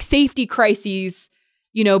public safety crises,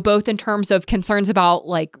 both in terms of concerns about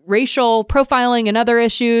racial profiling and other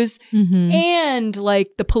issues and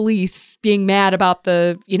the police being mad about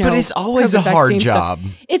the, But it's always a COVID hard vaccine stuff.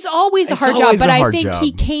 job. It's always a It's hard job, always but a I hard think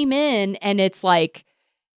he job. came in and it's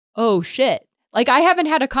oh shit. I haven't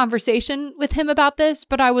had a conversation with him about this,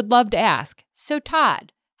 but I would love to ask. So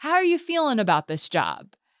Todd, how are you feeling about this job?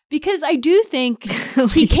 Because I do think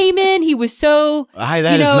he came in, he was so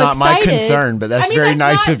That is not my excited. concern, but that's I mean, very that's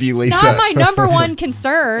nice not- of you, Lisa. Not my number one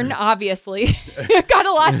concern, obviously. I've got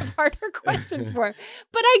a lot of harder questions for him.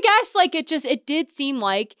 But I guess it did seem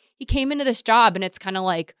like he came into this job and it's kind of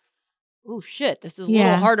oh shit, this is a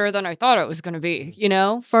little harder than I thought it was going to be, you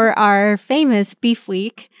know? For our famous Beef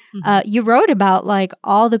Week, you wrote about like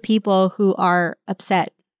all the people who are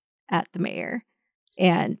upset at the mayor,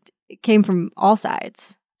 and it came from all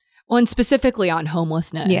sides. Well, and specifically on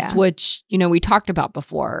homelessness, which, you know, we talked about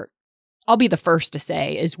before, I'll be the first to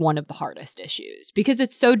say is one of the hardest issues because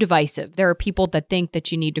it's so divisive. There are people that think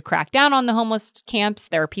that you need to crack down on the homeless camps.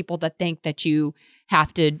 There are people that think that you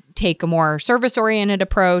have to take a more service-oriented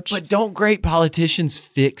approach. But don't great politicians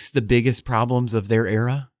fix the biggest problems of their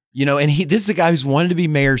era? You know, and this is a guy who's wanted to be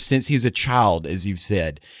mayor since he was a child, as you've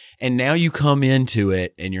said. And now you come into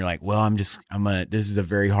it and you're like, well, this is a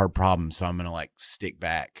very hard problem, so I'm going to like stick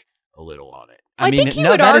back a little on it. I mean, think he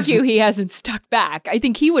would argue he hasn't stuck back. I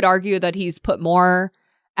think he would argue that he's put more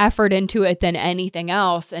effort into it than anything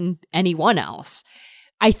else and anyone else.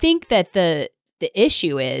 I think that the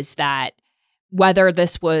issue is that whether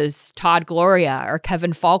this was Todd Gloria or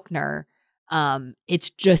Kevin Faulkner, it's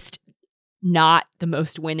just not the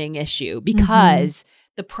most winning issue because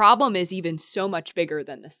the problem is even so much bigger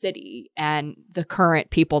than the city and the current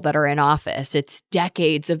people that are in office. It's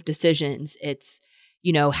decades of decisions. It's,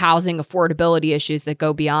 you know, housing affordability issues that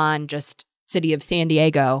go beyond just city of San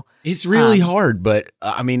Diego. It's really hard. But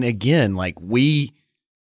I mean, again, like we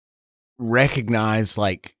recognize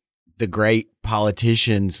like the great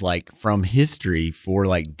politicians like from history for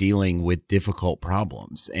like dealing with difficult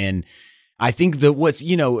problems. And I think that what's,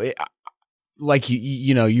 you know, like,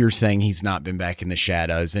 you know, you're saying he's not been back in the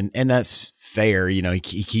shadows and that's fair. You know, he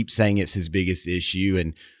keeps saying it's his biggest issue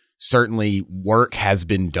and certainly work has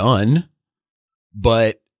been done.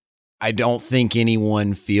 But I don't think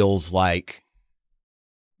anyone feels like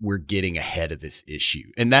we're getting ahead of this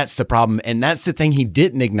issue. And that's the problem. And that's the thing he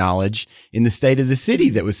didn't acknowledge in the state of the city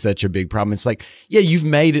that was such a big problem. It's like, yeah, you've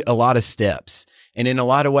made a lot of steps. And in a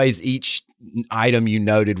lot of ways, each item you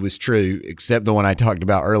noted was true, except the one I talked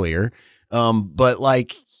about earlier. But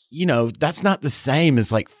like, you know, that's not the same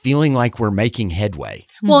as like feeling like we're making headway.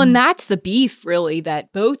 Well, and that's the beef really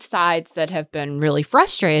that both sides that have been really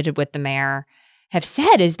frustrated with the mayor have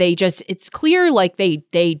said is it's clear like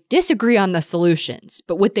they disagree on the solutions,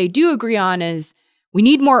 but what they do agree on is we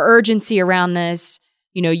need more urgency around this.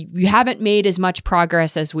 You know, you haven't made as much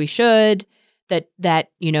progress as we should, that,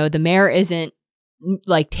 you know, the mayor isn't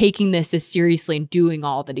like taking this as seriously and doing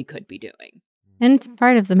all that he could be doing. And it's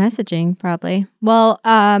part of the messaging, probably. Well,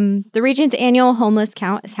 the region's annual homeless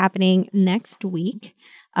count is happening next week.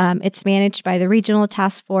 It's managed by the Regional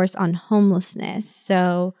Task Force on Homelessness.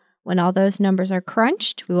 So when all those numbers are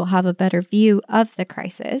crunched, we will have a better view of the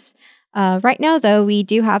crisis. Right now, though, we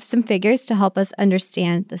do have some figures to help us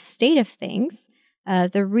understand the state of things.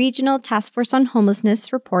 The Regional Task Force on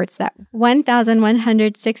Homelessness reports that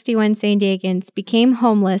 1,161 San Diegans became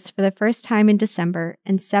homeless for the first time in December,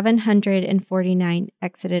 and 749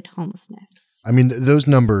 exited homelessness. I mean, those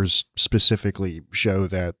numbers specifically show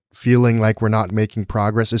that feeling like we're not making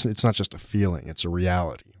progress it's not just a feeling, it's a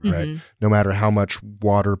reality, right? No matter how much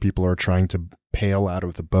water people are trying to pail out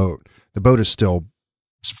of the boat is still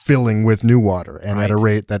filling with new water and at a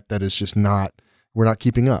rate that is just not, we're not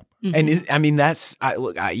keeping up. And I mean, that's,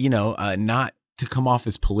 not to come off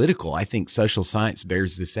as political. I think social science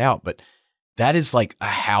bears this out, but that is like a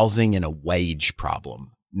housing and a wage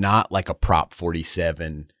problem, not like a Prop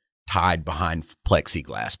 47 tied behind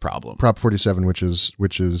plexiglass problem. Prop 47, which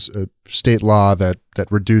is a state law that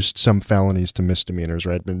reduced some felonies to misdemeanors,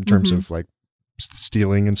 right? In terms of like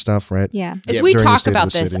stealing and stuff, right? Yeah. As we talk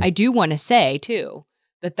about this, I do want to say too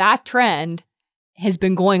that trend has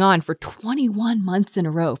been going on for 21 months in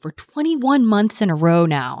a row. For 21 months in a row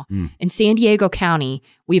now, in San Diego County,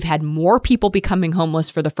 we've had more people becoming homeless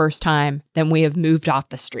for the first time than we have moved off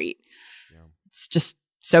the street. Yeah. It's just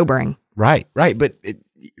sobering. Right. But it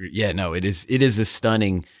is a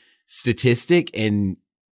stunning statistic, and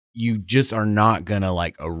you just are not going to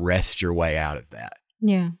like arrest your way out of that.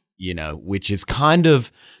 Yeah. You know, which is kind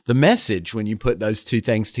of the message when you put those two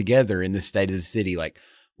things together in the state of the city. Like,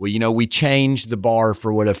 well, you know, we changed the bar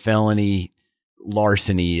for what a felony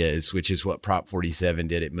larceny is, which is what Prop 47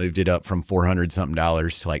 did. It moved it up from $400 something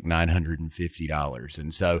to like $950.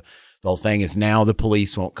 And so the whole thing is now the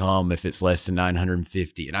police won't come if it's less than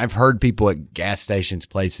 $950. And I've heard people at gas stations,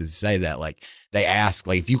 places say that, like they ask,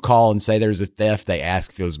 like if you call and say there's a theft, they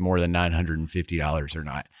ask if it was more than $950 or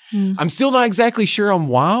not. I'm still not exactly sure on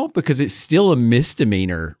why, because it's still a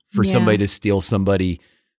misdemeanor for somebody to steal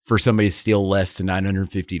less than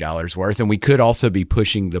 $950 worth. And we could also be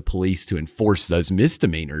pushing the police to enforce those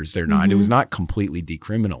misdemeanors. They're not, it was not completely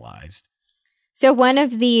decriminalized. So one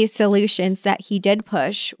of the solutions that he did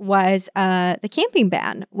push was the camping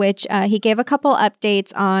ban, which he gave a couple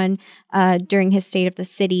updates on during his State of the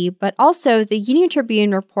City. But also the Union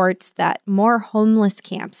Tribune reports that more homeless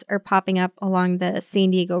camps are popping up along the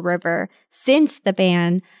San Diego River since the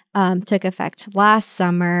ban took effect last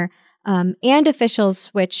summer. And officials,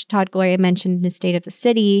 which Todd Gloria mentioned in his State of the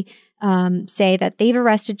City, say that they've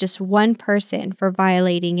arrested just one person for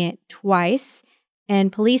violating it twice. And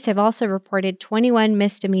police have also reported 21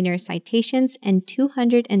 misdemeanor citations and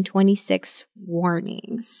 226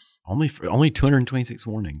 warnings. Only 226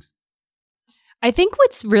 warnings. I think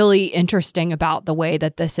what's really interesting about the way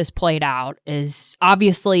that this has played out is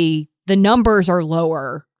obviously the numbers are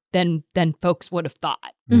lower than folks would have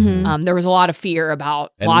thought. Mm-hmm. There was a lot of fear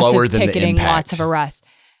about And lots lower of than the ticketing, impact. lots of arrests.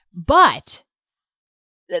 But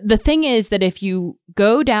the thing is that if you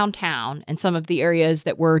go downtown and some of the areas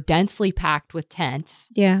that were densely packed with tents,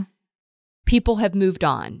 Yeah. people have moved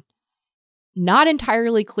on. Not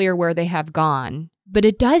entirely clear where they have gone, but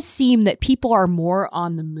it does seem that people are more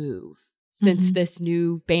on the move since Mhm. this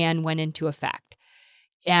new ban went into effect.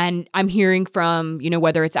 And I'm hearing from,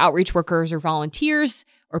 whether it's outreach workers or volunteers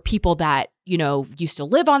or people that, used to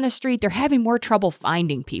live on the street, they're having more trouble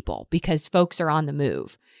finding people because folks are on the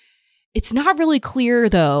move. It's not really clear,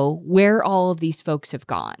 though, where all of these folks have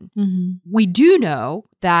gone. Mm-hmm. We do know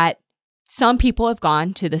that some people have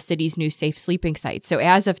gone to the city's new safe sleeping sites. So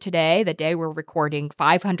as of today, the day we're recording,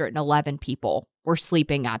 511 people were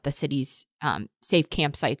sleeping at the city's safe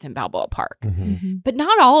campsites in Balboa Park. Mm-hmm. But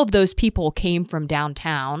not all of those people came from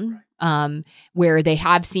downtown, where they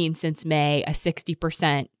have seen since May a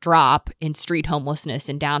 60% drop in street homelessness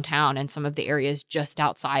in downtown and some of the areas just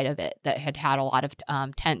outside of it that had a lot of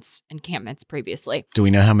tents encampments previously. Do we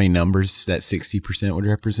know how many numbers that 60% would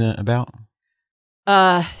represent about?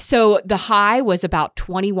 So the high was about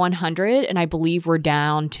 2,100, and I believe we're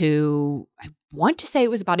down to, I want to say it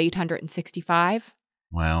was about 865.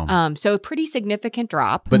 Wow. So a pretty significant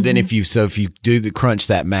drop. But then if you do crunch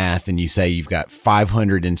that math and you say you've got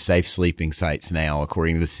 500 in safe sleeping sites now,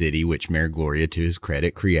 according to the city, which Mayor Gloria, to his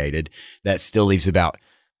credit, created, that still leaves about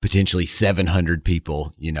potentially 700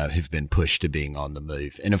 people, who've been pushed to being on the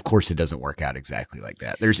move. And of course, it doesn't work out exactly like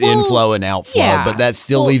that. There's inflow and outflow, but that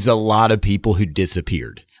still leaves a lot of people who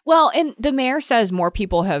disappeared. Well, and the mayor says more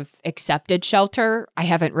people have accepted shelter. I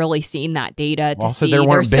haven't really seen that data to Also, see. there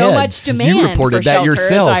weren't There's so much beds. demand You reported for that shelter,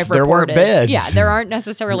 yourself. as I've There weren't reported. beds. Yeah, there aren't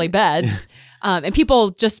necessarily beds. And people,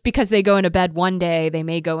 just because they go into bed one day, they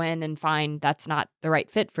may go in and find that's not the right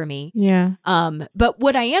fit for me. Yeah. But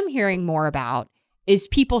what I am hearing more about is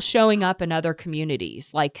people showing up in other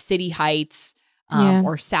communities like City Heights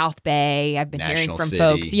or South Bay. I've been National hearing from City.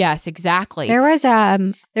 folks. Yes, exactly. There was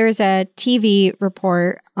a TV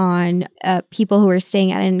report on people who were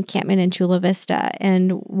staying at an encampment in Chula Vista,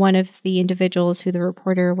 and one of the individuals who the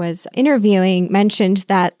reporter was interviewing mentioned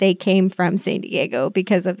that they came from San Diego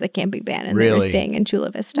because of the camping ban, and they were Really? staying in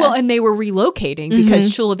Chula Vista. Well, and they were relocating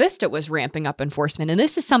because Chula Vista was ramping up enforcement. And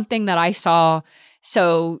this is something that I saw.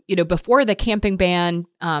 So, before the camping ban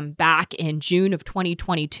back in June of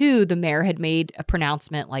 2022, the mayor had made a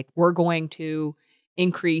pronouncement like, we're going to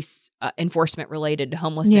increase enforcement related to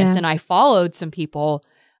homelessness. Yeah. And I followed some people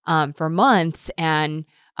for months. And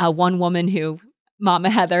one woman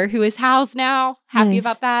Mama Heather, who is housed now, happy Nice.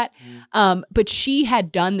 about that. But she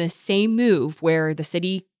had done this same move where the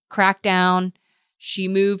city cracked down. She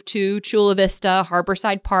moved to Chula Vista,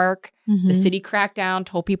 Harborside Park. The city cracked down,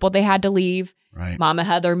 told people they had to leave. Right. Mama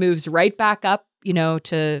Heather moves right back up,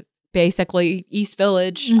 to basically East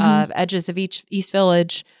Village, edges of East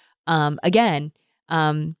Village again.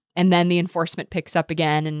 And then the enforcement picks up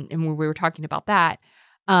again. And we were talking about that.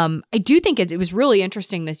 I do think it was really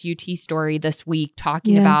interesting, this UT story this week,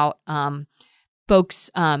 talking about folks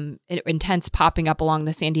in tents popping up along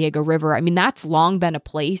the San Diego River. I mean, that's long been a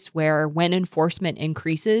place where when enforcement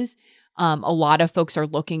increases, a lot of folks are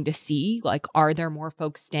looking to see, like, are there more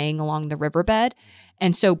folks staying along the riverbed?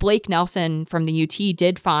 And so Blake Nelson from the UT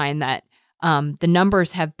did find that the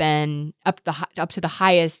numbers have been up to the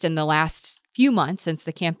highest in the last few months since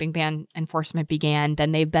the camping ban enforcement began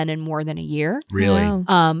than they've been in more than a year. Really?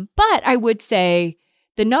 Wow. But I would say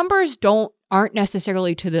the numbers aren't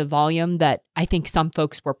necessarily to the volume that I think some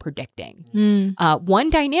folks were predicting. One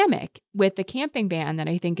dynamic with the camping ban that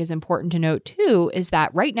I think is important to note too is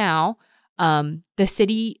that right now the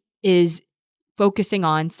city is focusing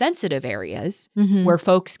on sensitive areas where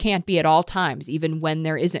folks can't be at all times, even when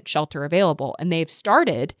there isn't shelter available. And they've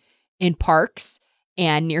started in parks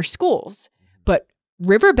and near schools. But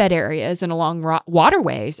riverbed areas and along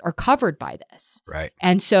waterways are covered by this. Right.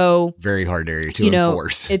 And so very hard area to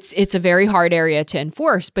enforce. It's a very hard area to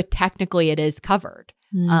enforce, but technically it is covered.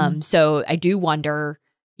 So I do wonder,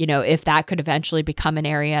 if that could eventually become an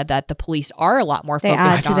area that the police are a lot more focused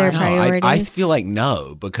add to on. their No, priorities. I feel like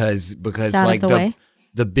no, because like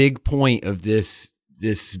the big point of this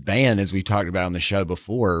ban, as we talked about on the show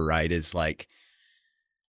before, right, is like,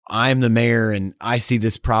 I'm the mayor and I see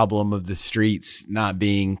this problem of the streets not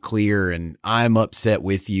being clear and I'm upset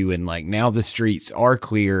with you. And like, now the streets are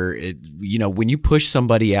clear. When you push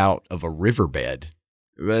somebody out of a riverbed,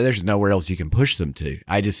 there's nowhere else you can push them to.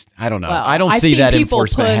 I don't know. Well, I don't see that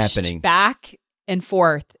enforcement happening. Back and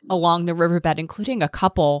forth along the riverbed, including a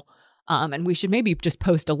couple. And we should maybe just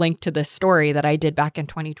post a link to this story that I did back in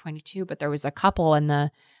 2022. But there was a couple,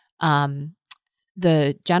 and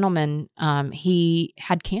the gentleman, he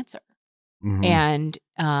had cancer, and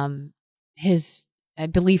his, I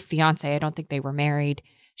believe, fiance, I don't think they were married,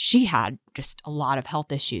 she had just a lot of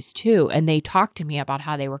health issues too. And they talked to me about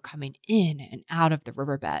how they were coming in and out of the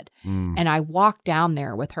riverbed. And I walked down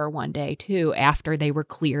there with her one day too, after they were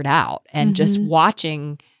cleared out, and just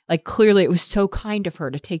watching, like, clearly it was so kind of her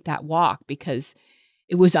to take that walk because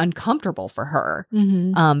it was uncomfortable for her.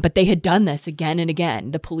 But they had done this again and again.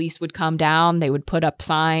 The police would come down, they would put up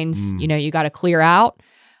signs, you got to clear out.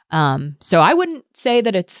 So I wouldn't say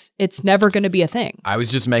that it's never going to be a thing. I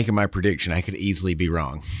was just making my prediction. I could easily be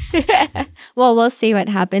wrong. Well, we'll see what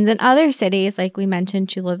happens. In other cities, like we mentioned,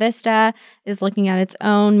 Chula Vista is looking at its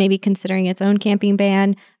own, maybe considering its own camping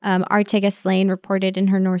ban. Artegas Slane reported in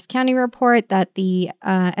her North County report that the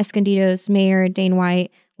Escondido's mayor, Dane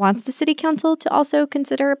White, wants the city council to also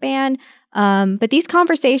consider a ban. But these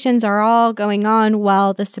conversations are all going on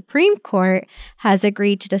while the Supreme Court has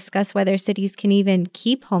agreed to discuss whether cities can even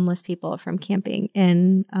keep homeless people from camping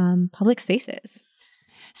in public spaces.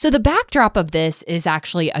 So the backdrop of this is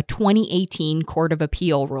actually a 2018 Court of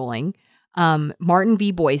Appeal ruling, Martin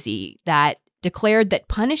v. Boise, that declared that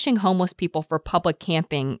punishing homeless people for public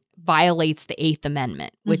camping violates the Eighth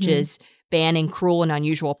Amendment, which is banning cruel and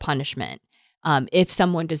unusual punishment. If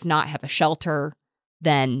someone does not have a shelter,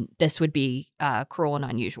 then this would be cruel and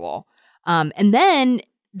unusual. And then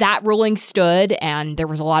that ruling stood, and there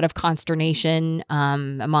was a lot of consternation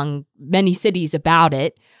among many cities about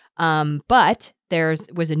it. But there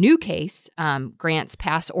was a new case, Grants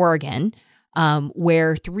Pass, Oregon,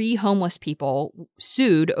 where 3 homeless people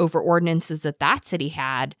sued over ordinances that city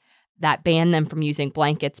had that banned them from using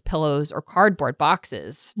blankets, pillows, or cardboard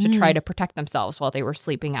boxes to try to protect themselves while they were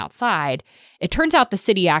sleeping outside. It turns out the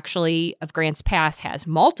city actually of Grants Pass has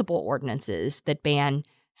multiple ordinances that ban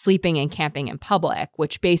sleeping and camping in public,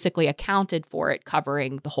 which basically accounted for it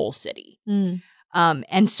covering the whole city.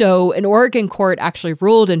 And so an Oregon court actually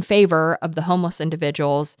ruled in favor of the homeless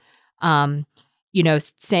individuals,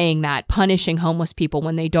 saying that punishing homeless people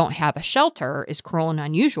when they don't have a shelter is cruel and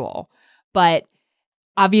unusual. But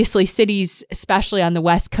obviously, cities, especially on the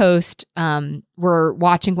West Coast, were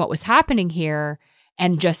watching what was happening here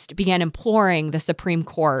and just began imploring the Supreme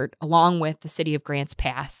Court, along with the city of Grants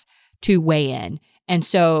Pass, to weigh in. And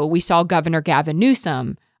so we saw Governor Gavin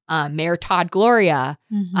Newsom, Mayor Todd Gloria,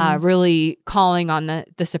 really calling on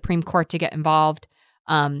the Supreme Court to get involved.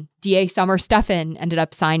 DA Summer Stephan ended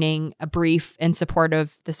up signing a brief in support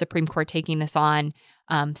of the Supreme Court taking this on.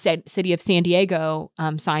 City of San Diego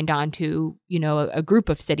signed on to, a group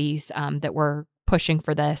of cities that were pushing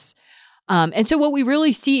for this. And so what we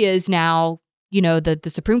really see is now, the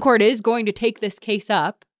Supreme Court is going to take this case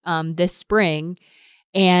up this spring,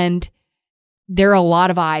 and there are a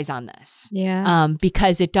lot of eyes on this. Yeah.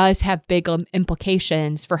 Because it does have big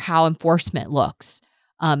implications for how enforcement looks,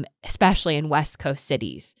 especially in West Coast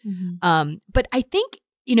cities. But I think,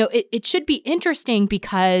 it should be interesting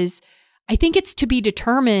because I think it's to be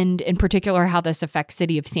determined in particular how this affects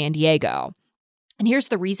city of San Diego. And here's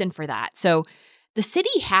the reason for that. So the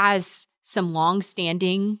city has some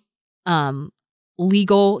longstanding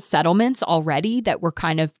legal settlements already that were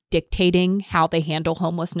kind of dictating how they handle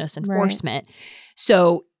homelessness enforcement. Right.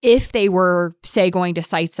 So if they were, say, going to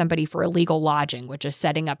cite somebody for illegal lodging, which is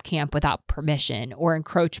setting up camp without permission, or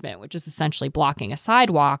encroachment, which is essentially blocking a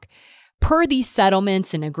sidewalk, per these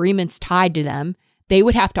settlements and agreements tied to them, they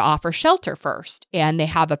would have to offer shelter first. And they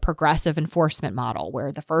have a progressive enforcement model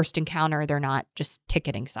where the first encounter, they're not just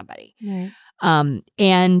ticketing somebody. Right.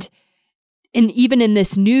 And even in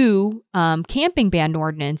this new camping ban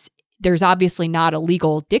ordinance, there's obviously not a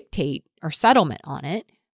legal dictate or settlement on it,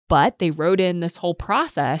 but they wrote in this whole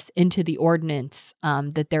process into the ordinance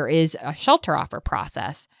that there is a shelter offer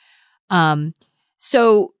process.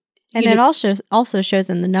 So And it also shows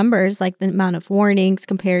in the numbers, like the amount of warnings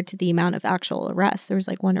compared to the amount of actual arrests. There was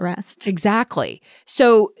like one arrest. Exactly.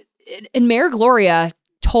 So, and Mayor Gloria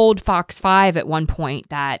told Fox 5 at one point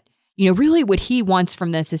that, really what he wants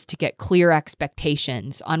from this is to get clear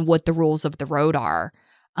expectations on what the rules of the road are.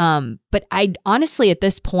 But I honestly, at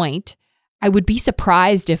this point, I would be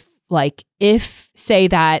surprised if say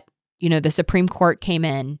that, the Supreme Court came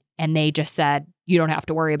in and they just said, you don't have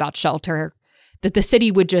to worry about shelter, that the city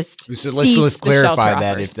would just let's clarify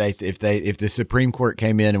that if the Supreme Court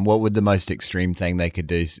came in, and what would the most extreme thing they could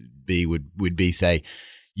do would be say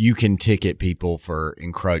you can ticket people for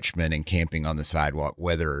encroachment and camping on the sidewalk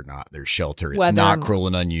whether or not there's shelter. It's not cruel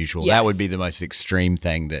and unusual. Yes. That would be the most extreme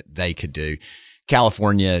thing that they could do.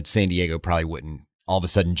 California, San Diego probably wouldn't all of a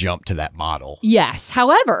sudden jump to that model. Yes.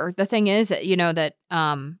 However, the thing is that, that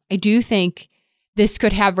I do think this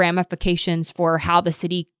could have ramifications for how the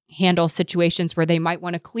city handles situations where they might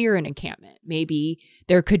want to clear an encampment. Maybe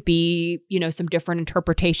there could be, some different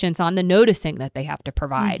interpretations on the noticing that they have to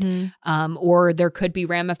provide. Or there could be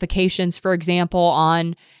ramifications, for example,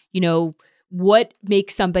 on, what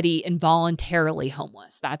makes somebody involuntarily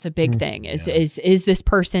homeless. That's a big thing. Is this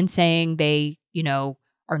person saying they,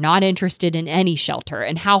 are not interested in any shelter?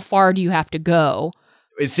 And how far do you have to go?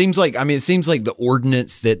 It seems like the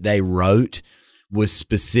ordinance that they wrote was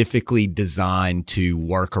specifically designed to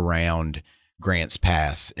work around Grants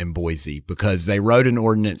Pass in Boise, because they wrote an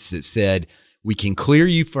ordinance that said we can clear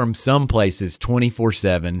you from some places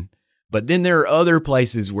 24/7, but then there are other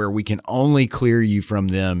places where we can only clear you from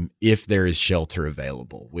them if there is shelter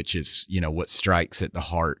available, which is, what strikes at the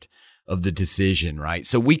heart of the decision, right?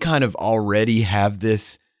 So we kind of already have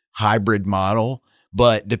this hybrid model,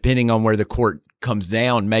 but depending on where the court comes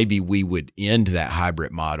down, maybe we would end that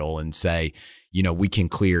hybrid model and say, we can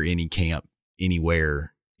clear any camp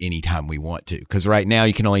anywhere, anytime we want to. Because right now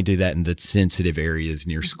you can only do that in the sensitive areas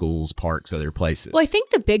near schools, parks, other places. Well, I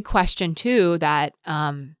think the big question too that,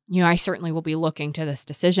 I certainly will be looking to this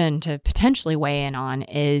decision to potentially weigh in on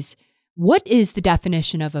is, what is the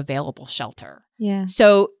definition of available shelter? Yeah.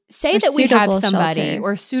 So say that we have somebody shelter.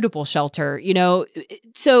 or suitable shelter,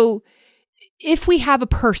 so if we have a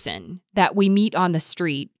person that we meet on the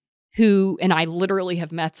street who, and I literally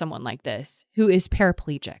have met someone like this, who is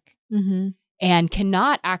paraplegic and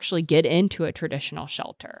cannot actually get into a traditional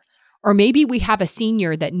shelter. Or maybe we have a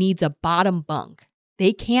senior that needs a bottom bunk.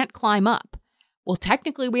 They can't climb up. Well,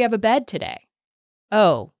 technically we have a bed today.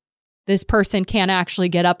 Oh, this person can't actually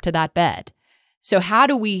get up to that bed. So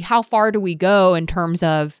how far do we go in terms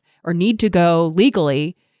of, or need to go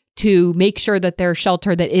legally to make sure that there's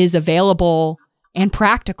shelter that is available and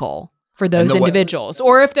practical for those individuals?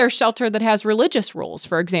 Or if there's shelter that has religious rules,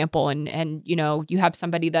 for example, and you have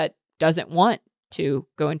somebody that doesn't want to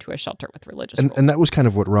go into a shelter with religious rules. And that was kind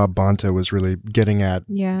of what Rob Bonta was really getting at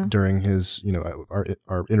during his,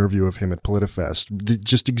 our interview of him at PolitiFest.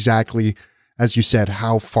 Just exactly, as you said,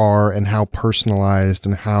 how far and how personalized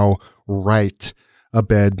and how right a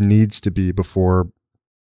bed needs to be before,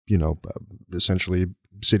 essentially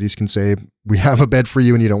cities can say, we have a bed for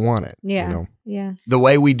you and you don't want it. Yeah. Yeah. The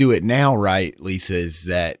way we do it now, right, Lisa, is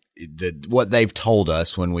that what they've told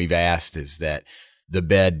us when we've asked is that the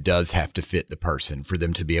bed does have to fit the person for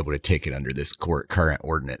them to be able to ticket under this current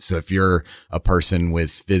ordinance. So if you're a person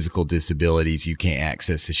with physical disabilities, you can't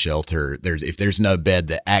access the shelter. If there's no bed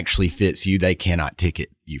that actually fits you, they cannot ticket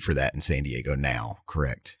you for that in San Diego now.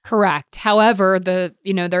 Correct? Correct. However,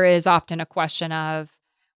 there is often a question of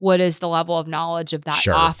what is the level of knowledge of that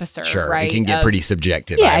officer, Sure. right? It can get pretty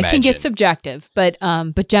subjective. Yeah, I it imagine. can get subjective, but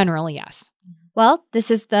generally, yes. Well, this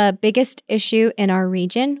is the biggest issue in our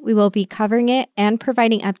region. We will be covering it and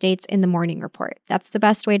providing updates in the morning report. That's the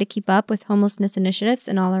best way to keep up with homelessness initiatives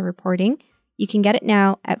and all our reporting. You can get it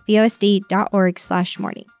now at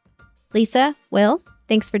vosd.org/morning. Lisa, Will,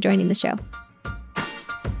 thanks for joining the show.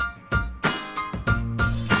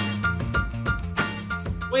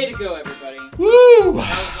 Way to go, everybody. Woo! That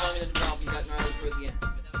was long and involved. You got gnarly toward the end.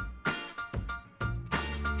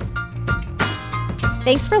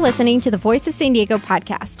 Thanks for listening to the Voice of San Diego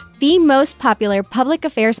podcast, the most popular public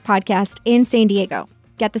affairs podcast in San Diego.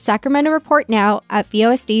 Get the Sacramento Report now at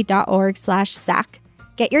vosd.org/SAC.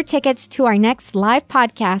 Get your tickets to our next live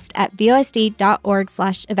podcast at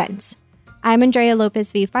vosd.org/events. I'm Andrea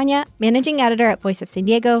Lopez Villafana, managing editor at Voice of San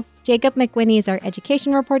Diego. Jacob McWhinney is our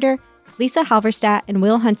education reporter. Lisa Halverstadt and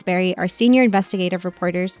Will Huntsberry are senior investigative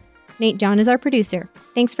reporters. Nate John is our producer.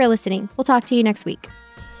 Thanks for listening. We'll talk to you next week.